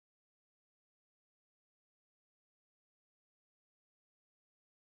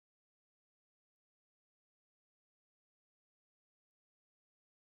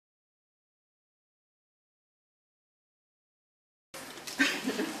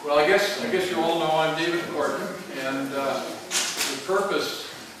Well, I guess you all know I'm David Korten, and the purpose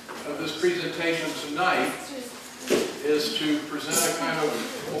of this presentation tonight is to present a kind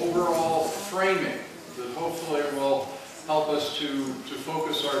of overall framing that hopefully will help us to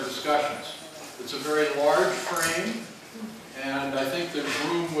focus our discussions. It's a very large frame, and I think there's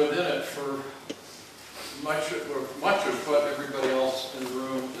room within it for much of what everybody else in the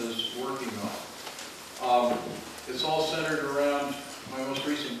room is working on. It's all centered around my most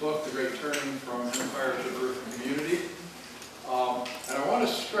recent book, The Great Turning from Empire to Earth and Community. And I want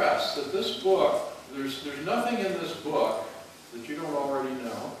to stress that this book, there's nothing in this book that you don't already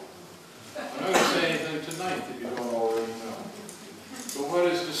know. I'm not going to say anything tonight that you don't already know. But what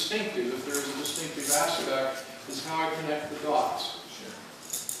is distinctive, if there is a distinctive aspect, is how I connect the dots.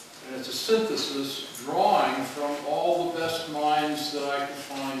 And it's a synthesis drawing from all the best minds that I can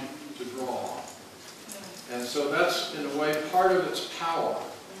find to draw on. And so that's, in a way, part of its power,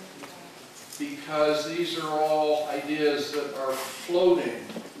 because these are all ideas that are floating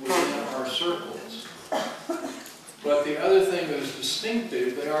within our circles. But the other thing that is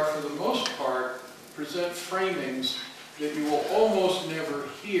distinctive, they are, for the most part, present framings that you will almost never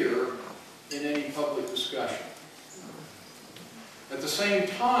hear in any public discussion. At the same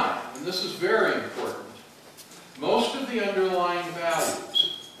time, and this is very important, most of the underlying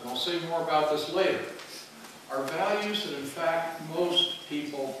values, and I'll say more about this later, are values that in fact most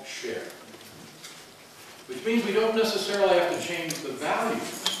people share. Which means we don't necessarily have to change the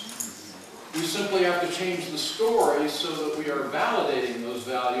values. We simply have to change the story so that we are validating those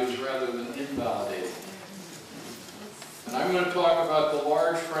values rather than invalidating them. And I'm going to talk about the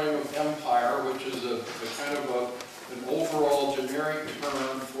large frame of empire, which is a kind of an overall generic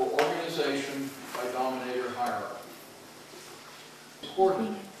term for organization by dominator hierarchy.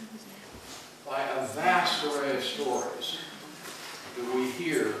 Supported by a vast array of stories that we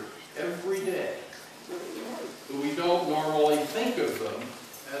hear every day, but we don't normally think of them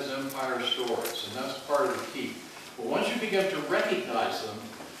as empire stories, and that's part of the key. But once you begin to recognize them,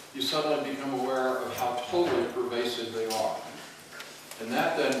 you suddenly become aware of how totally pervasive they are. And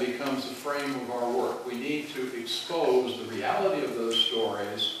that then becomes the frame of our work. We need to expose the reality of those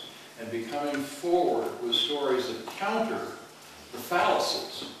stories and be coming forward with stories that counter the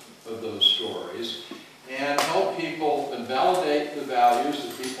fallacies of those stories and help people and validate the values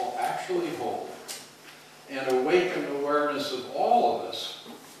that people actually hold and awaken awareness of all of us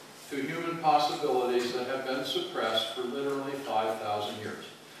to human possibilities that have been suppressed for literally 5,000 years.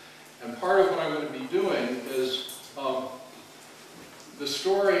 And part of what I'm going to be doing is the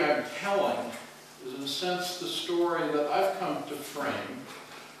story I'm telling is, in a sense, the story that I've come to frame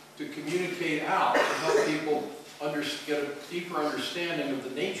to communicate out, to help people get a deeper understanding of the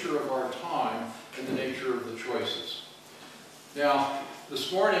nature of our time and the nature of the choices. Now,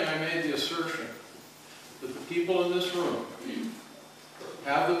 this morning I made the assertion that the people in this room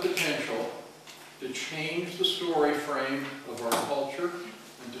have the potential to change the story frame of our culture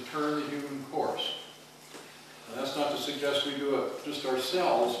and to turn the human course. Now, that's not to suggest we do it just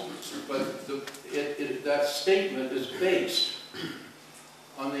ourselves, but that statement is based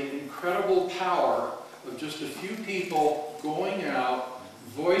on the incredible power of just a few people going out,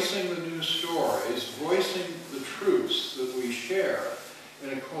 voicing the news stories, voicing the truths that we share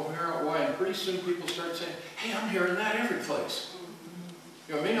in a coherent way. And pretty soon people start saying, hey, I'm hearing that every place.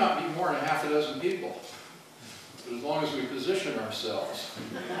 You know, it may not be more than half a dozen people, but as long as we position ourselves.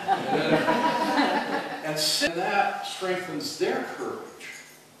 And that strengthens their courage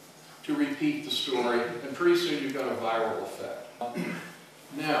to repeat the story, and pretty soon you've got a viral effect.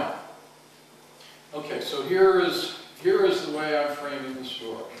 Now, okay, so here is the way I'm framing the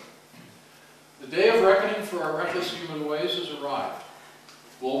story. The day of reckoning for our reckless human ways has arrived.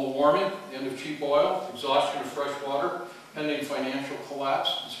 Global warming, the end of cheap oil, exhaustion of fresh water, pending financial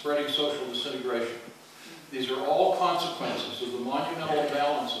collapse, and spreading social disintegration. These are all consequences of the monumental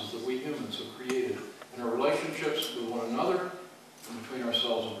imbalances that we humans have created in our relationships with one another and between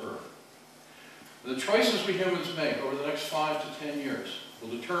ourselves and Earth. And the choices we humans make over the next 5 to 10 years will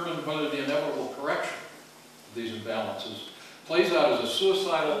determine whether the inevitable correction of these imbalances plays out as a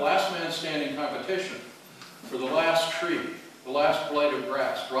suicidal last man standing competition for the last tree, the last blade of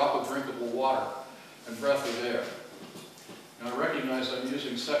grass, drop of drinkable water, and breath of air. Now I recognize I'm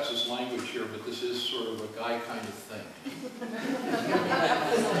using sexist language here, but this is sort of a guy kind of thing.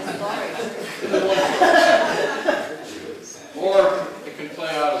 Or it can play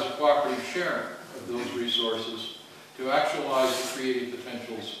out as a cooperative sharing of those resources to actualize the creative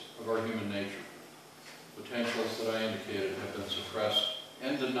potentials of our human nature. Potentials that I indicated have been suppressed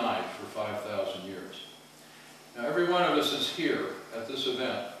and denied for 5,000 years. Now, every one of us is here at this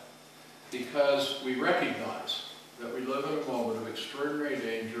event because we recognize that we live in a moment of extraordinary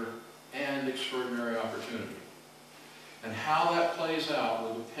danger and extraordinary opportunity. And how that plays out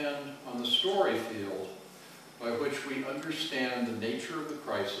will depend on the story field by which we understand the nature of the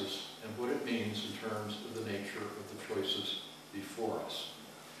crisis and what it means in terms of the nature of the choices before us.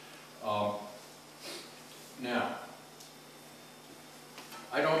 Now,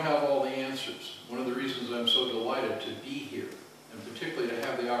 I don't have all the answers. One of the reasons I'm so delighted to be here, and particularly to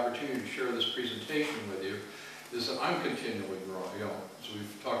have the opportunity to share this presentation with you, is that I'm continually growing, as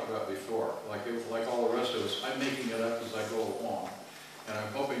we've talked about before. Like all the rest of us, I'm making it up as I go along. And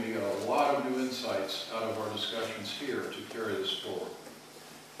I'm hoping to get a lot of new insights out of our discussions here to carry this forward.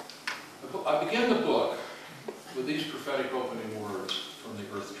 I begin the book with these prophetic opening words from the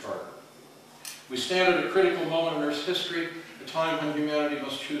Earth Charter. We stand at a critical moment in Earth's history, a time when humanity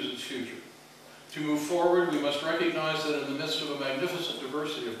must choose its future. To move forward, we must recognize that in the midst of a magnificent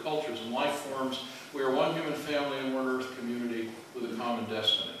diversity of cultures and life forms, we are one human family and one Earth community with a common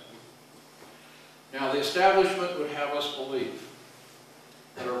destiny. Now, the establishment would have us believe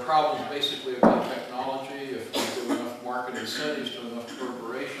that our problems basically about technology. If we give enough market incentives to enough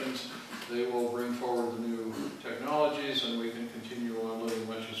corporations, they will bring forward the new technologies and we can continue on living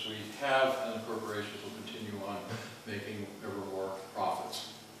much as we have, and the corporations will continue on making ever more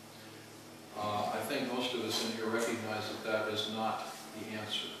profits. I think most of us in here recognize that that is not the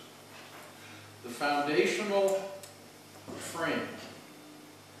answer. The foundational frame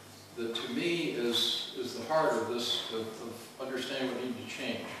that to me is the heart of this, of understanding what we need to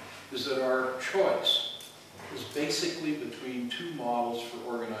change, is that our choice is basically between two models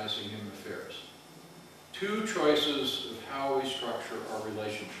for organizing human affairs. Two choices of how we structure our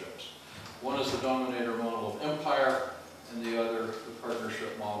relationships. One is the dominator model of empire, and the other, the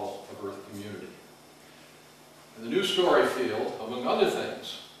partnership model of Earth community. And the new story field, among other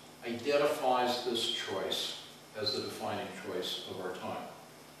things, identifies this choice as the defining choice of our time.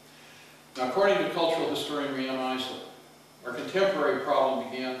 Now, according to cultural historian Rianne Eisler, our contemporary problem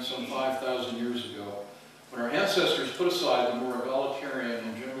began some 5,000 years ago when our ancestors put aside the more egalitarian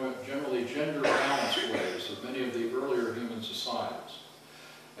and generally gender-balanced ways of many of the earlier human societies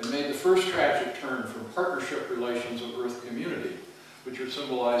and made the first tragic turn from partnership relations of Earth community, which are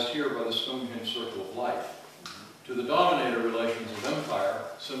symbolized here by the Stonehenge circle of life, to the dominator relations of empire,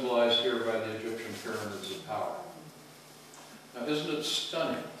 symbolized here by the Egyptian pyramids of power. Now, isn't it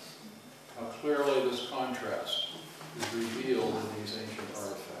stunning how clearly this contrast is revealed in these ancient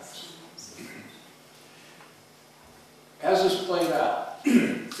artifacts? As this played out,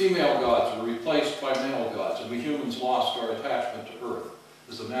 female gods were replaced by male gods, and we humans lost our attachment to Earth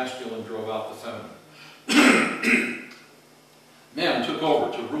as the masculine drove out the feminine. Men took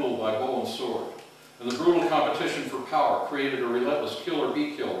over to rule by bow and sword, and the brutal competition for power created a relentless kill or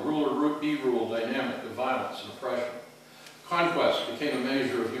be killed, rule or be ruled dynamic of violence and oppression. Conquest became a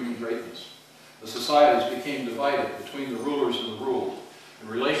measure of human greatness. The societies became divided between the rulers and the ruled, and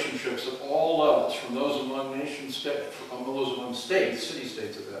relationships at all levels, from those among states,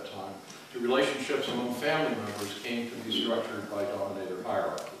 city-states at that time, to relationships among family members, came to be structured by dominator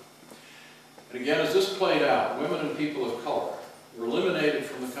hierarchy. And again, as this played out, women and people of color were eliminated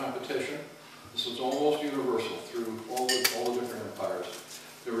from the competition. This was almost universal through all the different empires.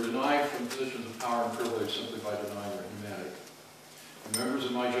 They were denied from positions of power and privilege simply by denying their humanity. And members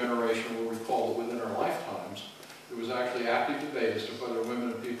of my generation will recall that within our lifetimes, there was actually active debate as to whether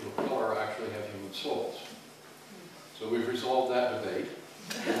women and people of color actually have human souls. So we've resolved that debate.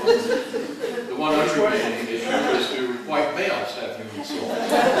 The one remaining issue is do white males have human souls?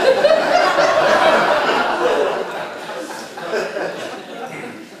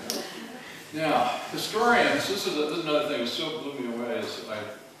 Now, historians, this is another thing that so blew me away as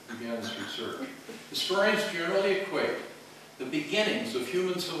I began this research. Historians generally equate the beginnings of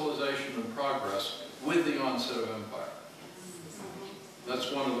human civilization and progress with the onset of empire.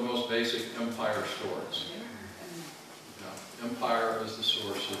 That's one of the most basic empire stories. Empire is the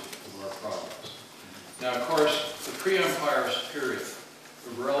source of our progress. Now, of course, the pre-empire period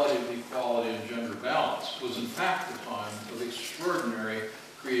of relative equality and gender balance was in fact the time of extraordinary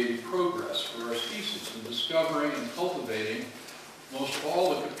creative progress for our species in discovering and cultivating most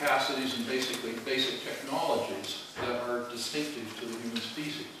all the capacities and basic technologies that are distinctive to the human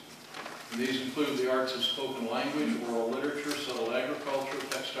species. And these include the arts of spoken language, oral literature, subtle agriculture,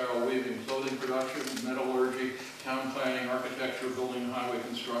 textile weaving, clothing production, metallurgy, town planning, architecture, building, highway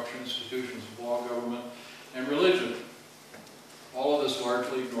construction, institutions of law, government, and religion. All of this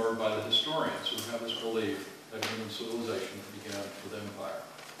largely ignored by the historians who have us believe that human civilization began with empire.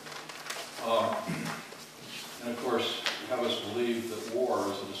 And of course, have us believe that war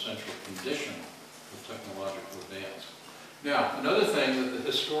is an essential condition of technological advance. Now, another thing that the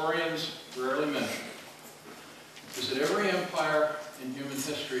historians rarely mention is that every empire in human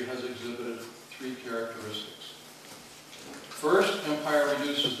history has exhibited three characteristics. First, empire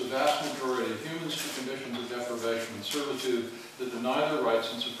reduces the vast majority of humans to conditions of deprivation and servitude that deny their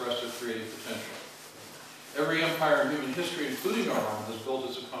rights and suppress their creative potential. Every empire in human history, including our own, has built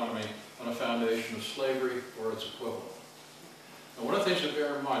its economy on a foundation of slavery or its equivalent. Now, one of the things to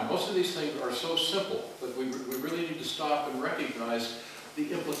bear in mind, most of these things are so simple that we really need to stop and recognize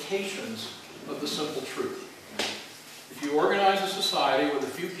the implications of the simple truth. If you organize a society with a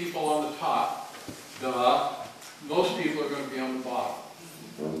few people on the top, most people are going to be on the bottom.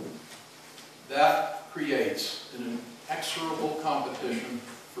 That creates an inexorable competition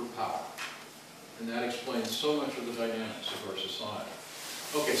for power. And that explains so much of the dynamics of our society.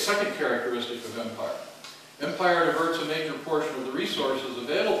 Okay, second characteristic of empire. Empire diverts a major portion of the resources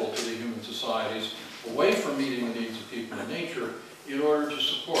available to the human societies away from meeting the needs of people and nature in order to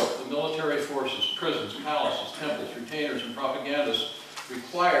support the military forces, prisons, palaces, temples, retainers, and propagandists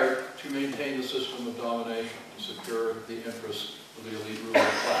required to maintain the system of domination, to secure the interests of the elite ruling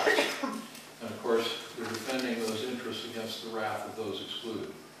class. And of course, they're defending those interests against the wrath of those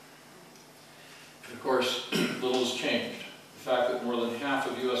excluded. And of course, little has changed. The fact that more than half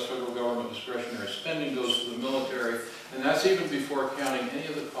of U.S. federal government discretionary spending goes to the military, and that's even before counting any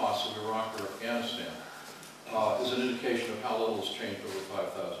of the costs of Iraq or Afghanistan, is an indication of how little has changed over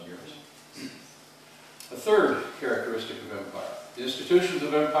 5,000 years. A third characteristic of empire. The institutions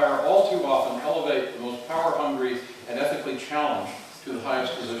of empire all too often elevate the most power-hungry and ethically challenged to the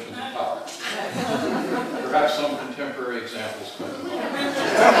highest positions of power. Perhaps some contemporary examples come to mind.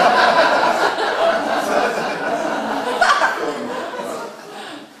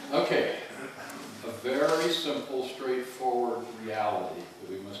 Okay, a very simple, straightforward reality that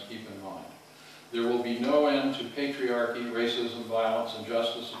we must keep in mind. There will be no end to patriarchy, racism, violence,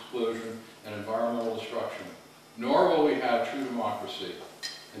 injustice, exclusion, and environmental destruction, nor will we have true democracy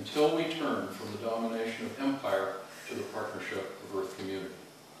until we turn from the domination of empire to the partnership of Earth community.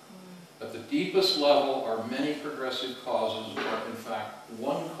 At the deepest level are many progressive causes, but in fact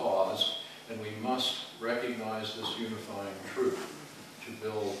one cause, and we must recognize this unifying truth to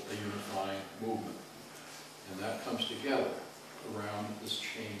build a unifying movement. And that comes together around this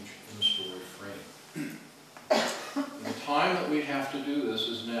change in the story frame. And the time that we have to do this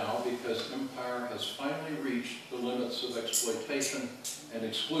is now, because empire has finally reached the limits of exploitation and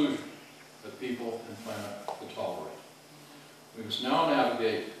exclusion that people and planet will tolerate. We must now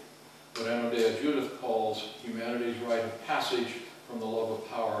navigate what Anodea Judith calls humanity's rite of passage from the love of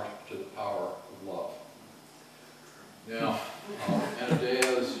power to the power of love. Now,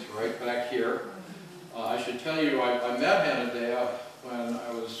 Anodea is right back here. I should tell you, I met Anodea when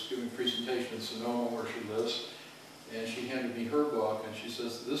I was giving a presentation in Sonoma, where she lives, and she handed me her book, and she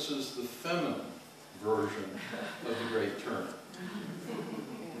says, this is the feminine version of The Great Turn.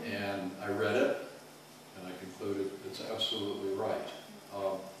 And I read it, and I concluded it's absolutely right.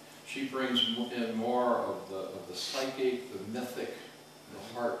 She brings in more of the psychic, the mythic,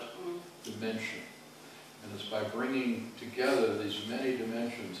 the heart dimension. And it's by bringing together these many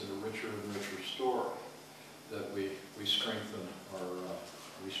dimensions in a richer and richer story that we strengthen our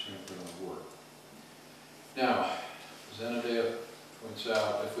work. Now, as Anodea points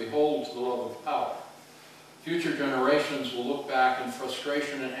out, if we hold to the love of power, future generations will look back in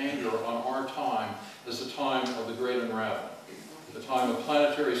frustration and anger on our time as the time of the Great Unraveling, the time of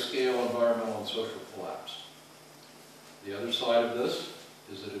planetary scale, environmental, and social collapse. The other side of this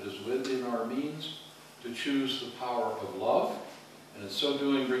is that it is within our means to choose the power of love, and in so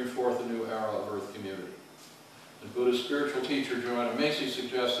doing bring forth a new era of Earth community. And Buddhist spiritual teacher Joanna Macy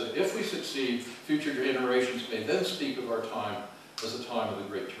suggests that if we succeed, future generations may then speak of our time as the time of the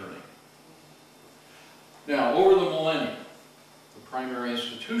Great Turning. Now, over the millennium, the primary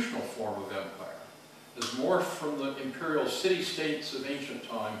institutional form of empire has morphed from the imperial city-states of ancient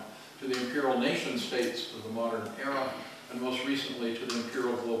time to the imperial nation-states of the modern era, and most recently to the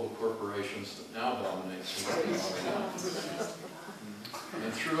imperial global corporations that now dominate so many modern times.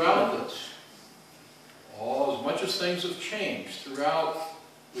 And throughout this, as much as things have changed, throughout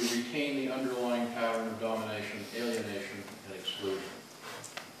we retain the underlying pattern of domination, alienation, and exclusion.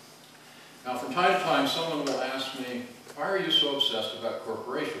 Now, from time to time, someone will ask me, why are you so obsessed about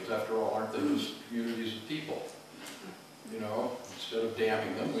corporations? After all, aren't they just communities of people? You know, instead of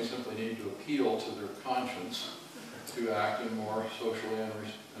damning them, we simply need to appeal to their conscience to act in more socially and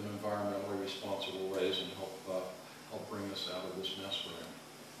environmentally responsible ways and help bring us out of this mess we're in.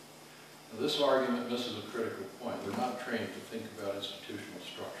 Now, this argument misses a critical point. We're not trained to think about institutional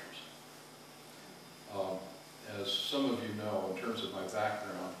structures. As some of you know, in terms of my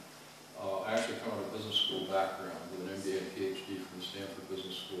background, I actually come out of a business school background with an MBA and PhD from the Stanford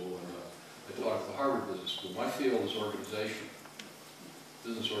Business School, and I taught at the Harvard Business School. My field is organization,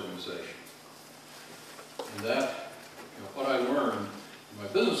 business organization. And that, what I learned in my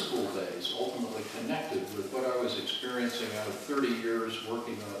business school days ultimately connected with what I was experiencing out of 30 years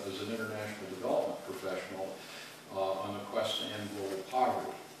working as an international development professional on the quest to end global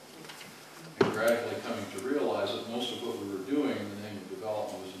poverty. And gradually coming to realize that most of what we were doing in the name of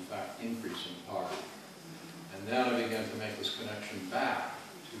development was in fact increasing poverty. And then I began to make this connection back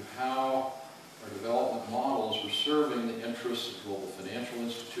to how our development models were serving the interests of global financial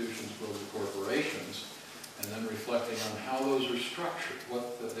institutions, global corporations, and then reflecting on how those are structured,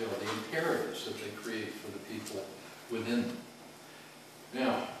 what the imperatives that they create for the people within them.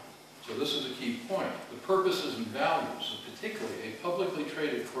 Now, so this is a key point. The purposes and values, and particularly a publicly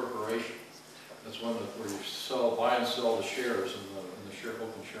traded corporation, that's one where you buy and sell the shares in the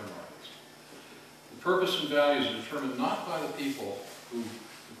open share markets. The purpose and values are determined not by the people who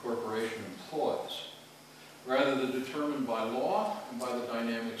the corporation employs, rather they're determined by law and by the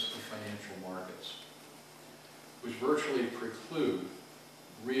dynamics of financial markets, which virtually preclude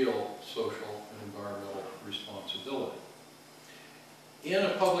real social and environmental responsibility. In a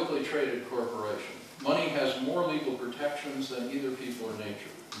publicly traded corporation, money has more legal protections than either people or nature.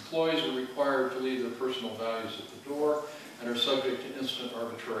 Employees are required to leave their personal values at the door and are subject to instant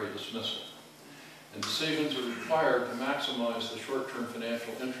arbitrary dismissal. And decisions are required to maximize the short-term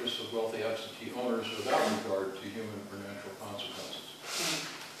financial interests of wealthy absentee owners without regard to human or natural consequences.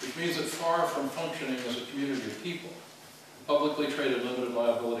 Which means that far from functioning as a community of people, a publicly traded limited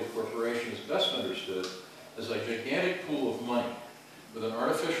liability corporation is best understood as a gigantic pool of money with an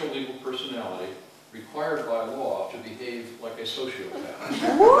artificial legal personality required by law to behave like a sociopath.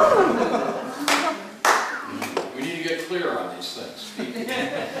 We need to get clear on these things.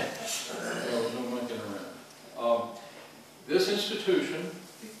 No monkeying around. This institution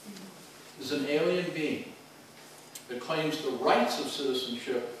is an alien being that claims the rights of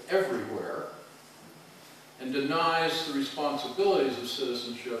citizenship everywhere and denies the responsibilities of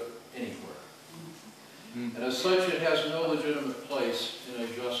citizenship anywhere. And as such, it has no legitimate place in a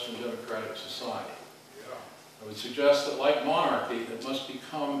just and democratic society. I would suggest that, like monarchy, it must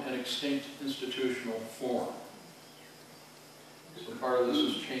become an extinct institutional form. So part of this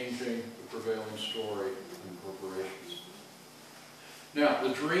is changing the prevailing story in corporations. Now,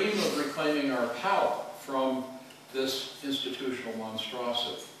 the dream of reclaiming our power from this institutional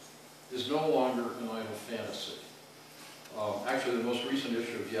monstrosity is no longer an idle fantasy. Actually, the most recent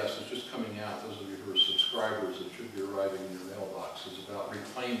issue of Yes is just coming out. Those of you who are subscribers, it should be arriving in your mailbox. It's about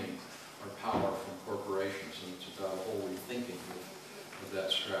reclaiming our power from corporations, and it's about a whole rethinking of that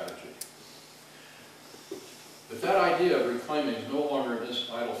strategy. But that idea of reclaiming is no longer an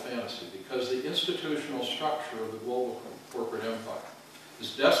idle fantasy, because the institutional structure of the global corporate empire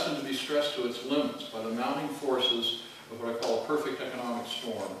is destined to be stressed to its limits by the mounting forces of what I call a perfect economic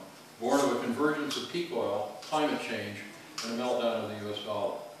storm, born of a convergence of peak oil, climate change, and a meltdown of the US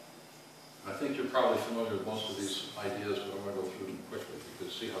dollar. I think you're probably familiar with most of these ideas, but I'm going to go through them quickly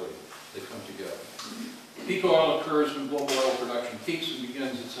because see how they come together. Peak oil occurs when global oil production peaks and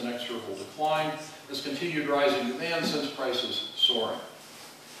begins its inexorable decline. Has continued rising demand since prices soaring.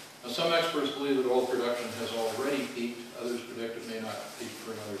 Now, some experts believe that oil production has already peaked. Others predict it may not peak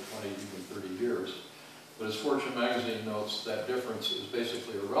for another 20, even 30 years. But as Fortune magazine notes, that difference is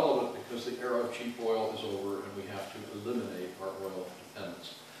basically irrelevant because the era of cheap oil is over and we have to eliminate our oil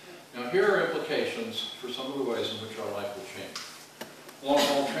dependence. Now, here are implications for some of the ways in which our life will change.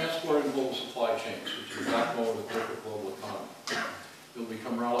 Long-haul transport and global supply chains, which is the backbone of the corporate global economy, will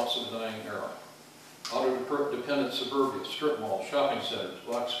become relics of the dying era. Auto-dependent suburbia, strip malls, shopping centers,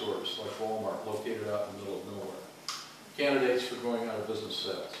 box stores like Walmart, located out in the middle of nowhere. Candidates for going out of business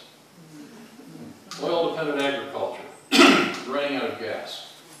sales. Oil-dependent agriculture, running out of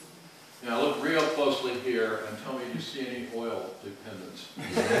gas. Now look real closely here and tell me, do you see any oil dependence?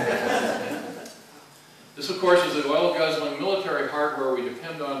 This, of course, is the oil-guzzling military hardware we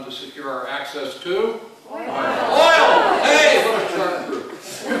depend on to secure our access to oil. Hey, what a sharp group.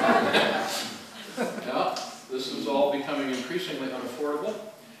 Now, this is all becoming increasingly unaffordable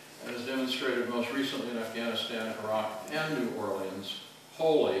and is demonstrated most recently in Afghanistan, Iraq, and New Orleans,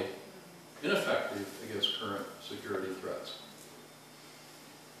 wholly ineffective against current security threats.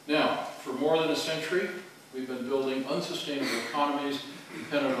 Now, for more than a century, we've been building unsustainable economies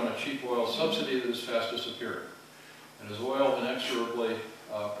dependent on a cheap oil subsidy that is fast disappearing. And as oil inexorably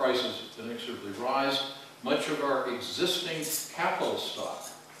prices inexorably rise, much of our existing capital stock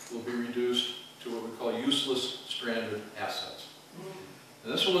will be reduced to what we call useless stranded assets.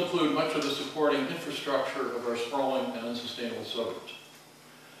 And this will include much of the supporting infrastructure of our sprawling and unsustainable suburbs.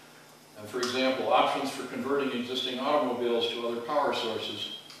 And for example, options for converting existing automobiles to other power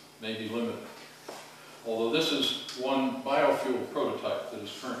sources may be limited. Although this is one biofuel prototype that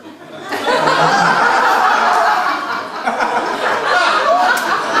is currently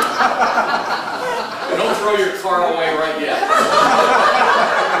Don't throw your car away right yet.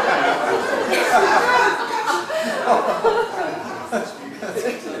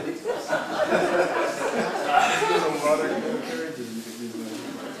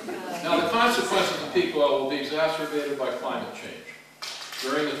 Now the consequences of peak oil will be exacerbated by climate change.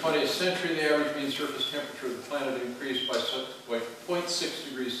 During the 20th century, the average mean surface temperature of the planet increased by 0.6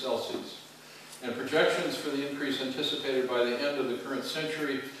 degrees Celsius. And projections for the increase anticipated by the end of the current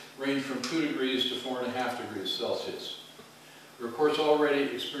century range from 2 degrees to 4.5 degrees Celsius. We're of course already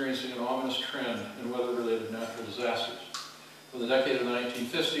experiencing an ominous trend in weather-related natural disasters. From the decade of the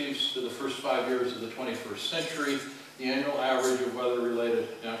 1950s to the first 5 years of the 21st century, the annual average of weather-related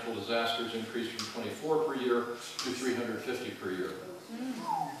natural disasters increased from 24 per year to 350 per year.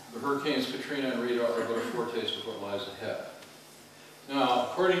 The hurricanes Katrina and Rita are but a foretaste of what lies ahead. Now,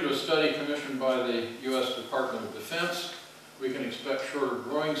 according to a study commissioned by the U.S. Department of Defense, we can expect shorter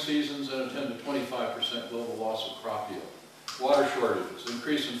growing seasons and a 10 to 25% global loss of crop yield, water shortages,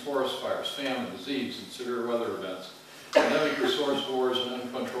 increase in forest fires, famine, disease, and severe weather events, endemic resource wars, and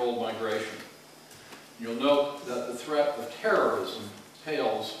uncontrolled migration. You'll note that the threat of terrorism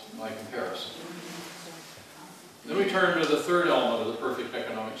pales by comparison. Then we turn to the third element of the perfect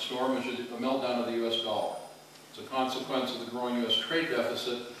economic storm, which is a meltdown of the U.S. dollar. It's a consequence of the growing U.S. trade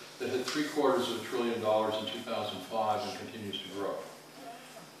deficit that hit $750 billion in 2005 and continues to grow.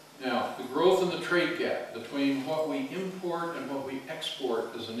 Now, the growth in the trade gap between what we import and what we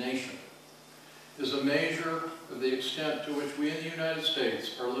export as a nation is a measure of the extent to which we in the United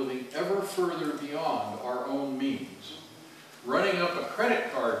States are living ever further beyond our own means, running up a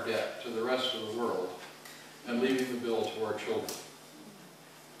credit card debt to the rest of the world, and leaving the bill to our children.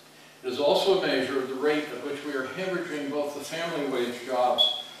 It is also a measure of the rate at which we are hemorrhaging both the family wage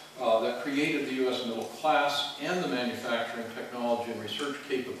jobs that created the U.S. middle class and the manufacturing, technology, and research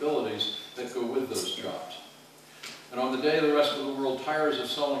capabilities that go with those jobs. And on the day the rest of the world tires of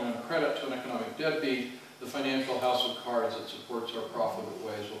selling on credit to an economic deadbeat, the financial house of cards that supports our profitable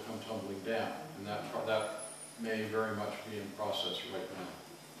ways will come tumbling down. And that may very much be in process right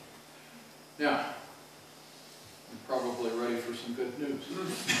now. Now, you're probably ready for some good news.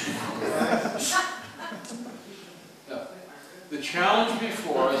 Now, the challenge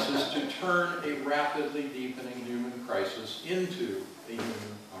before us is to turn a rapidly deepening human crisis into a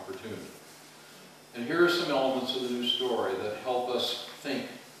human opportunity. And here are some elements of the new story that help us think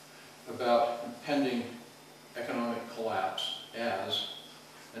about impending economic collapse as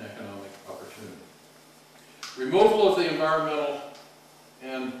an economic opportunity. Removal of the environmental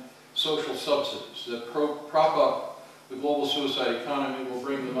and social subsidies that prop up the global suicide economy will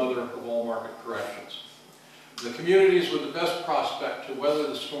bring the mother of all market corrections. The communities with the best prospect to weather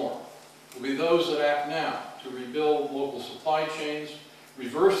the storm will be those that act now to rebuild local supply chains,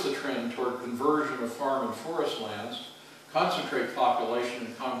 reverse the trend toward conversion of farm and forest lands, concentrate population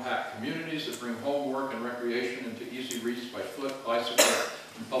in compact communities that bring home, work, and recreation into easy reach by foot, bicycle,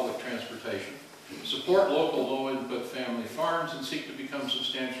 and public transportation, support local low-input family farms, and seek to become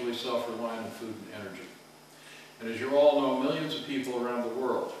substantially self-reliant in food and energy. And as you all know, millions of people around the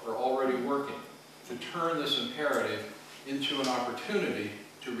world are already working to turn this imperative into an opportunity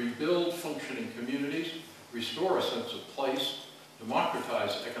to rebuild functioning communities, restore a sense of place,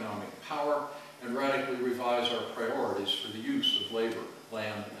 democratize economic power, and radically revise our priorities for the use of labor,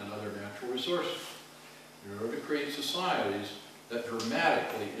 land, and other natural resources in order to create societies that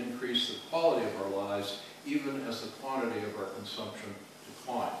dramatically increase the quality of our lives, even as the quantity of our consumption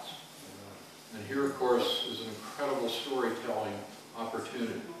declines. And here, of course, is an incredible storytelling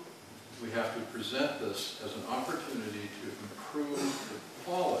opportunity. We have to present this as an opportunity to improve the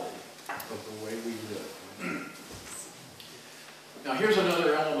quality of the way we live. Now, here's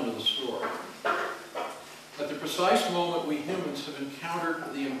another element of the story. At the precise moment we humans have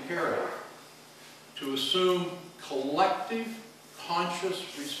encountered the imperative to assume collective, conscious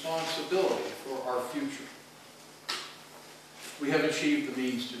responsibility for our future, we have achieved the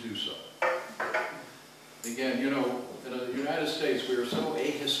means to do so. Again, you know, in the United States, we are so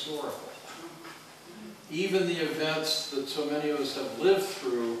ahistorical. Even the events that so many of us have lived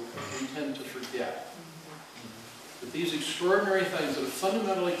through, we tend to forget. The that these extraordinary things that have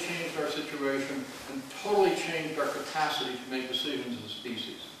fundamentally changed our situation and totally changed our capacity to make decisions as a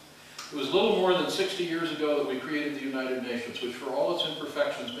species. It was little more than 60 years ago that we created the United Nations, which for all its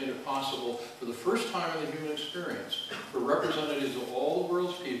imperfections made it possible for the first time in the human experience for representatives of all the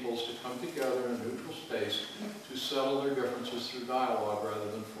world's peoples to come together in a neutral space to settle their differences through dialogue rather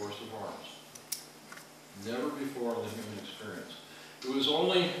than force of arms. Never before in the human experience.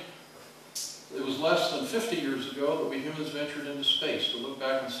 It was less than 50 years ago that we humans ventured into space to look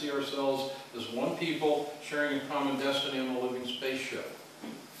back and see ourselves as one people sharing a common destiny on a living spaceship,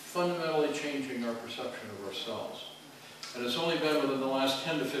 fundamentally changing our perception of ourselves. And it's only been within the last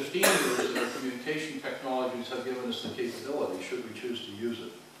 10 to 15 years that our communication technologies have given us the capability, should we choose to use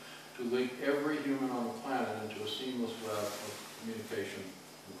it, to link every human on the planet into a seamless web of communication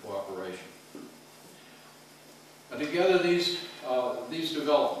and cooperation. And together these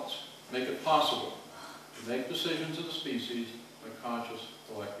developments make it possible to make decisions as a species by conscious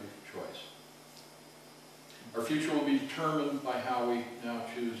collective choice. Our future will be determined by how we now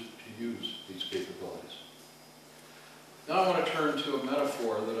choose to use these capabilities. Now I want to turn to a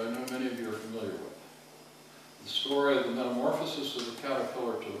metaphor that I know many of you are familiar with. The story of the metamorphosis of the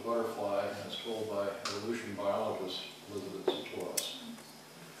caterpillar to the butterfly as told by evolution biologist Elizabeth Sattouris.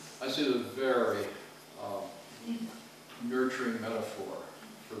 I see the very nurturing metaphor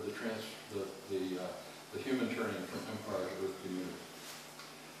for the human turning from empire to earth community.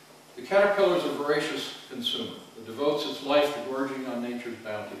 The caterpillar is a voracious consumer that devotes its life to gorging on nature's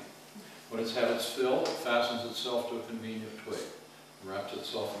bounty. When it's had its fill, it fastens itself to a convenient twig and wraps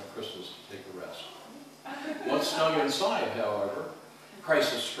itself in a chrysalis to take a rest. Once stung inside, however,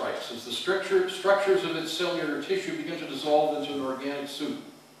 crisis strikes as the structures of its cellular tissue begin to dissolve into an organic soup.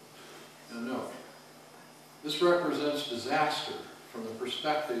 Now note, this represents disaster from the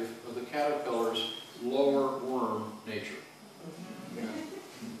perspective of the caterpillar's lower worm nature.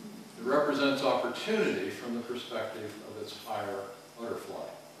 It represents opportunity from the perspective of its higher butterfly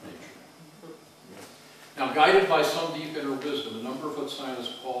nature. Now, guided by some deep inner wisdom, a number of what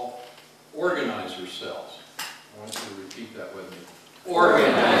scientists call organizer cells. I want you to repeat that with me.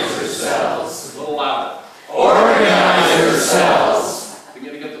 Organizer cells. A little louder. Organizer cells.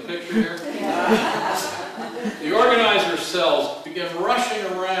 Begin to get the picture here? The organizer cells begin rushing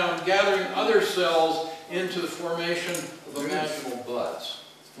around, gathering other cells into the formation of imaginal buds.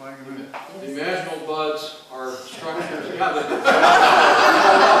 The imaginal buds are structures. Yeah,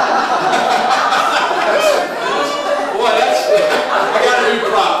 boy, I got a new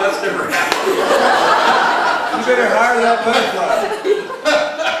prop. That's never happened. You better hire that butterfly.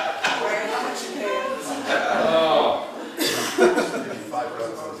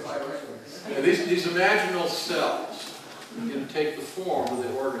 These imaginal cells begin to take the form of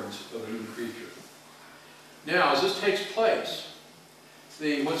the organs of a new creature. Now, as this takes place,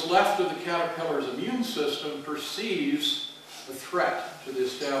 what's left of the caterpillar's immune system perceives a threat to the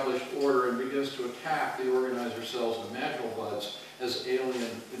established order and begins to attack the organizer cells and imaginal buds as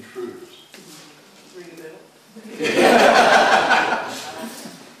alien intruders.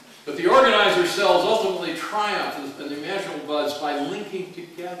 But the organizer cells ultimately triumph in the imaginal buds by linking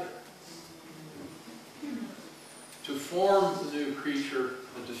together to form the new creature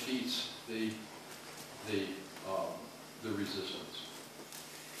that defeats the resistance.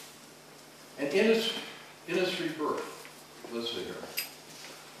 And in its rebirth, let's see here.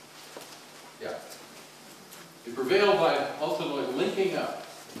 Yeah. It prevailed by ultimately linking up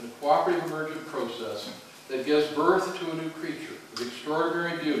in a cooperative emergent process that gives birth to a new creature of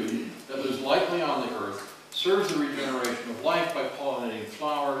extraordinary beauty that lives lightly on the earth, serves the regeneration of life by pollinating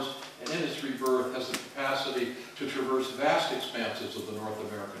flowers, and in its rebirth has the capacity to traverse vast expanses of the North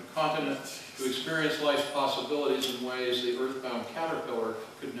American continent, to experience life's possibilities in ways the earthbound caterpillar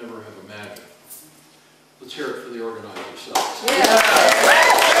could never have imagined. Let's hear it for the organizer cells. Yeah.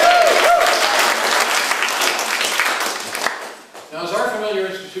 Now, as our familiar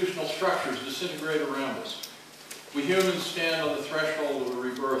institutional structures disintegrate around us, we humans stand on the threshold of a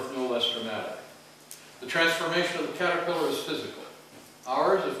rebirth no less dramatic. The transformation of the caterpillar is physical.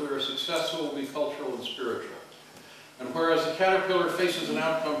 Ours, if we are successful, will be cultural and spiritual. And whereas the caterpillar faces an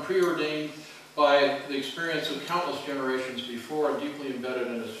outcome preordained by the experience of countless generations before and deeply embedded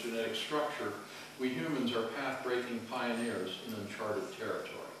in its genetic structure, we humans are path-breaking pioneers in uncharted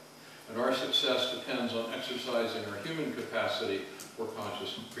territory. And our success depends on exercising our human capacity for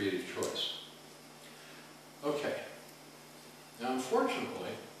conscious and creative choice. Okay. Now,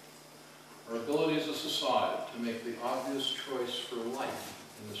 unfortunately, our ability as a society to make the obvious choice for life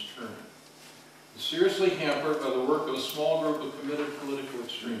in this turning is seriously hampered by the work of a small group of committed political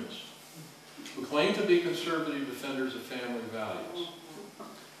extremists. who claim to be conservative defenders of family values.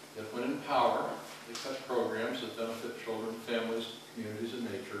 Yet when in power, they cut programs that benefit children, families, communities, and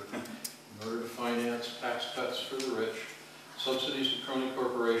nature in order to finance tax cuts for the rich, subsidies to crony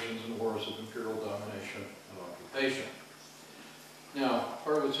corporations, and wars of imperial domination and occupation. Now,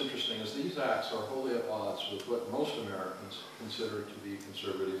 part of what's interesting is these acts are wholly at odds with what most Americans consider to be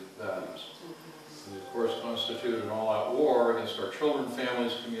conservative values. And they, of course, constitute an all-out war against our children,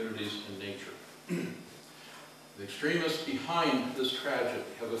 families, communities, and nature. The extremists behind this tragedy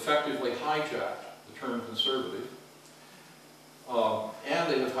have effectively hijacked the term conservative,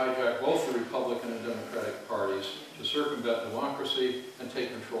 and they have hijacked both the Republican and Democratic parties to circumvent democracy and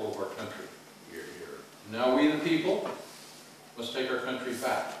take control of our country. Hear, hear. Now we, the people, must take our country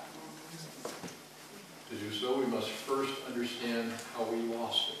back. To do so, we must first understand how we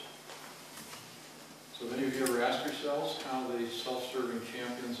lost it. So many of you ever asked yourselves how the self-serving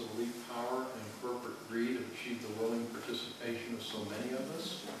champions of elite power and corporate greed have achieved the willing participation of so many of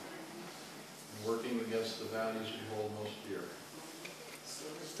us in working against the values we hold most dear?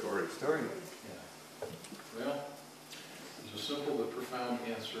 Story. Yeah. Well, there's a simple but profound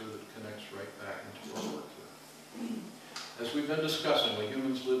answer that connects right back into our work here. As we've been discussing, we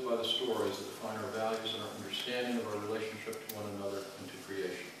humans live by the stories that define our values and our understanding of our relationship to one another and to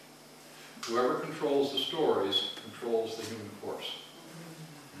creation. Whoever controls the stories controls the human course.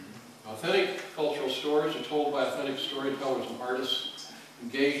 Authentic cultural stories are told by authentic storytellers and artists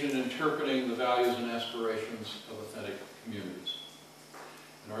engaged in interpreting the values and aspirations of authentic communities.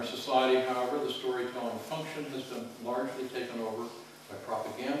 In our society, however, the storytelling function has been largely taken over by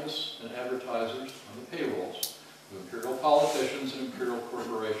propagandists and advertisers on the payrolls of imperial politicians and imperial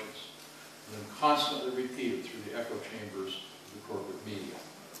corporations, and then constantly repeated through the echo chambers of the corporate media.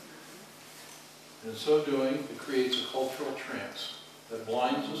 And in so doing, it creates a cultural trance that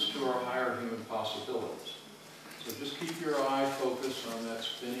blinds us to our higher human possibilities. So just keep your eye focused on that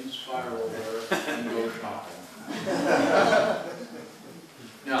spinning spiral there and go shopping.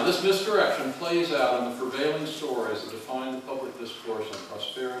 Now, this misdirection plays out in the prevailing stories that define the public discourse on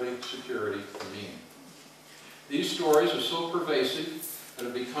prosperity, security, and meaning. These stories are so pervasive and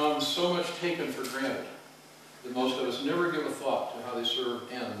have become so much taken for granted that most of us never give a thought to how they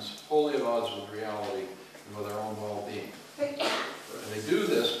serve ends wholly at odds with reality and with our own well-being. And they do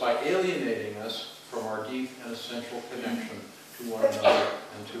this by alienating us from our deep and essential connection to one another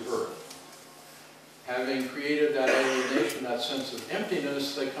and to Earth. Having created that alienation, that sense of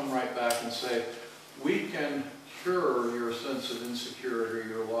emptiness, they come right back and say, we can cure your sense of insecurity,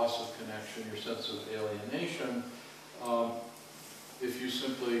 your loss of connection, your sense of alienation, if you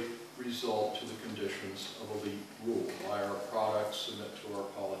simply result to the conditions of elite rule, buy our products, submit to our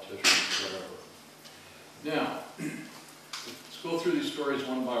politicians, whatever. Now, let's go through these stories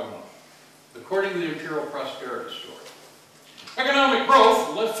one by one. According to the imperial prosperity story, economic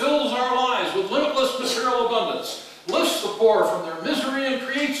growth fills our lives with limitless material abundance, lifts the poor from their misery, and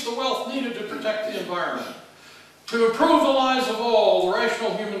creates the wealth needed to protect the environment. To improve the lives of all, the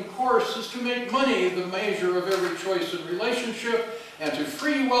rational human course is to make money the measure of every choice and relationship, and to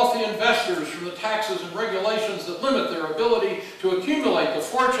free wealthy investors from the taxes and regulations that limit their ability to accumulate the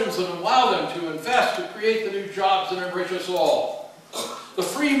fortunes that allow them to invest to create the new jobs that enrich us all. The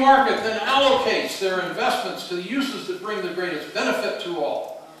free market then allocates their investments to the uses that bring the greatest benefit to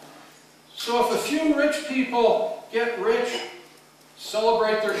all. So if a few rich people get rich,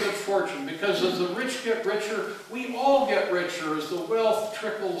 celebrate their good fortune, because as the rich get richer, we all get richer as the wealth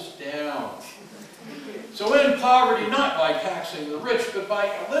trickles down. So end poverty not by taxing the rich, but by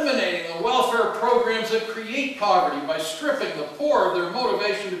eliminating the welfare programs that create poverty, by stripping the poor of their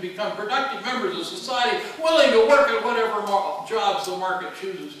motivation to become productive members of society, willing to work at whatever jobs the market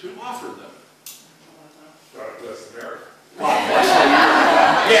chooses to offer them. God bless America. God bless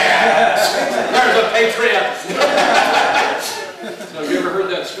you. Yes! There's a patriot! So have you ever heard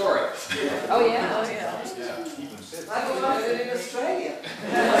that story? Oh yeah, oh yeah. Yeah. I don't know it in Australia.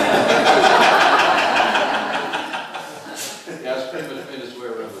 Yeah, it's pretty much made its way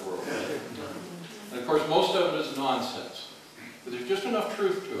around the world. And of course, most of it is nonsense. But there's just enough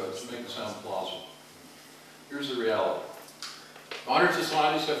truth to it to make it sound plausible. Here's the reality. Modern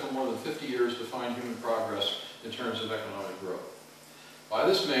societies have for more than 50 years defined human progress in terms of economic growth. By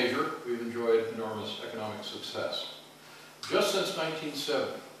this measure, we've enjoyed enormous economic success. Just since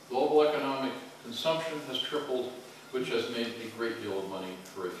 1970, global economic consumption has tripled, which has made a great deal of money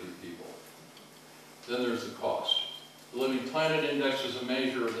for a few people. Then there's the cost. The Living Planet Index is a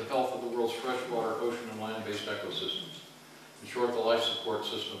measure of the health of the world's freshwater, ocean, and land-based ecosystems. In short, the life support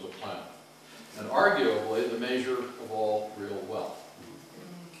system of the planet. And arguably, the measure of all real wealth.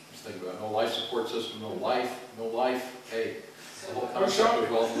 Think about it. No life support system, no life, hey. The whole No concept shopping.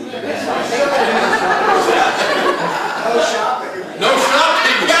 of wealth. No shopping. No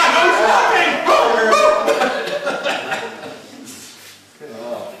shopping! Yeah, no shopping!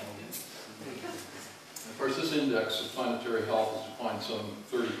 Of course, this index of planetary health has declined some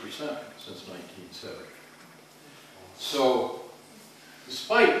 30% since 1970. So,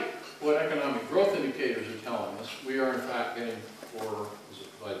 despite what economic growth indicators are telling us, we are in fact getting poorer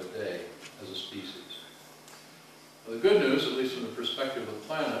by the day as a species. Now, the good news, at least from the perspective of the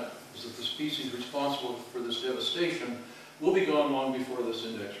planet, is that the species responsible for this devastation will be gone long before this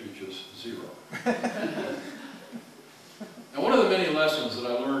index reaches 0. Now, one of the many lessons that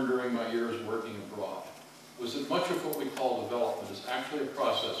I learned during my years working abroad was that much of what we call development is actually a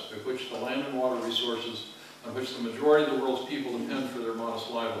process by which the land and water resources on which the majority of the world's people depend for their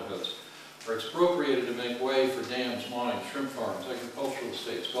modest livelihoods are expropriated to make way for dams, mines, shrimp farms, agricultural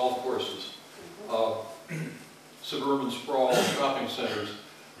estates, golf courses, suburban sprawl, shopping centers,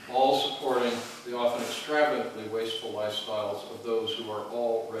 all supporting the often extravagantly wasteful lifestyles of those who are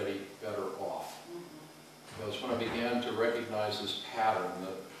already better off. Because when I began to recognize this pattern,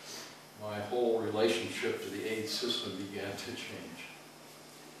 that my whole relationship to the aid system began to change.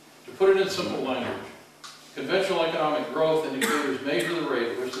 To put it in simple language, conventional economic growth indicators measure the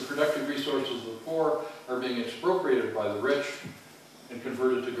rate at which the productive resources of the poor are being expropriated by the rich and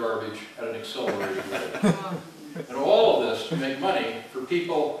converted to garbage at an accelerated rate. And all of this to make money for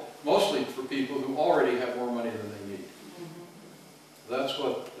people, mostly for people who already have more money than they need. That's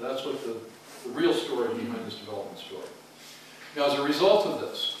what the real story behind this development story. Now, as a result of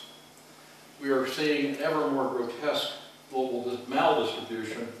this, we are seeing an ever more grotesque global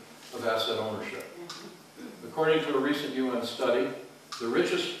maldistribution of asset ownership. According to a recent UN study, the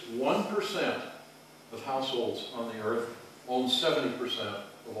richest 1% of households on the earth own 70%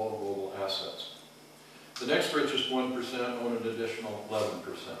 of all global assets. The next richest 1% own an additional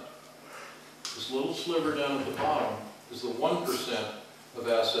 11%. This little sliver down at the bottom is the 1% of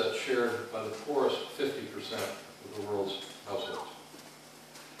assets shared by the poorest 50% of the world's households.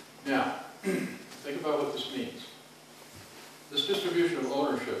 Now, think about what this means. This distribution of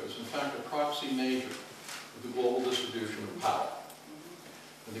ownership is in fact a proxy measure of the global distribution of power.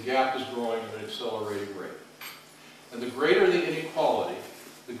 And the gap is growing at an accelerating rate. And the greater the inequality,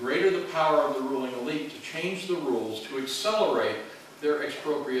 the greater the power of the ruling elite to change the rules to accelerate their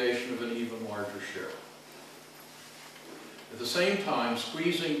expropriation of an even larger share. At the same time,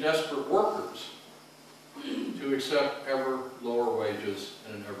 squeezing desperate workers to accept ever lower wages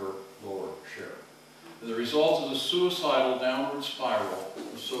and an ever lower share. And the result is a suicidal downward spiral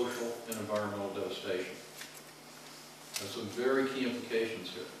of social and environmental devastation. There's some very key implications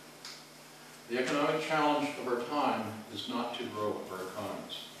here. The economic challenge of our time is not to grow our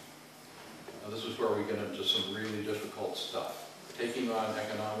economies. Now, this is where we get into some really difficult stuff. Taking on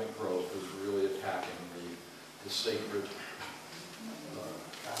economic growth is really attacking the sacred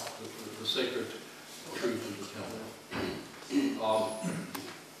truth of the temple.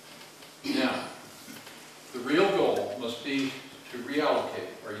 Now, the real goal must be to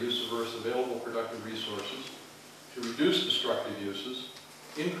reallocate our use of Earth's available productive resources, to reduce destructive uses,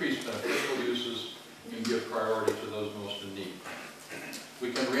 increase beneficial uses, and give priority to those most in need.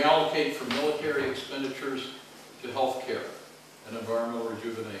 We can reallocate from military expenditures to health care and environmental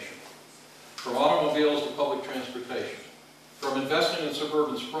rejuvenation, from automobiles to public transportation, from investing in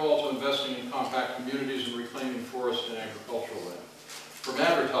suburban sprawl to investing in compact communities and reclaiming forest and agricultural land, from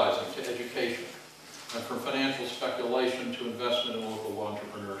advertising to education, and from financial speculation to investment in local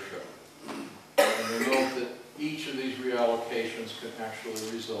entrepreneurship. And we note that each of these reallocations can actually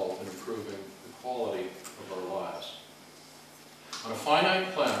result in improving the quality of our lives. On a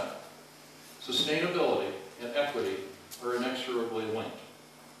finite planet, sustainability and equity are inexorably linked.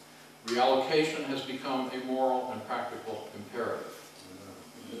 Reallocation has become a moral and practical imperative.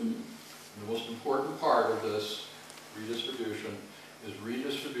 And the most important part of this redistribution is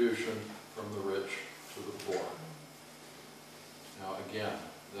redistribution from the rich to the poor. Now again,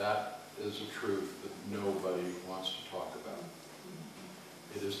 that is a truth that nobody wants to talk about.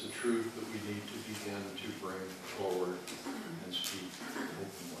 It is the truth that we need to begin to bring forward and speak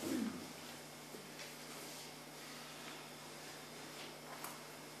openly.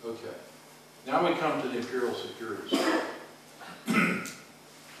 Okay, now we come to the imperial securities.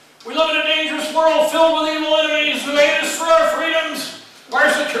 We live in a dangerous world filled with evil enemies who hate us for our freedoms. Our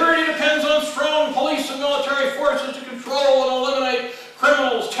security depends on strong police and military forces to control and eliminate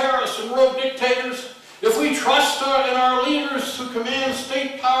criminals, terrorists, and rogue dictators. If we trust in our leaders who command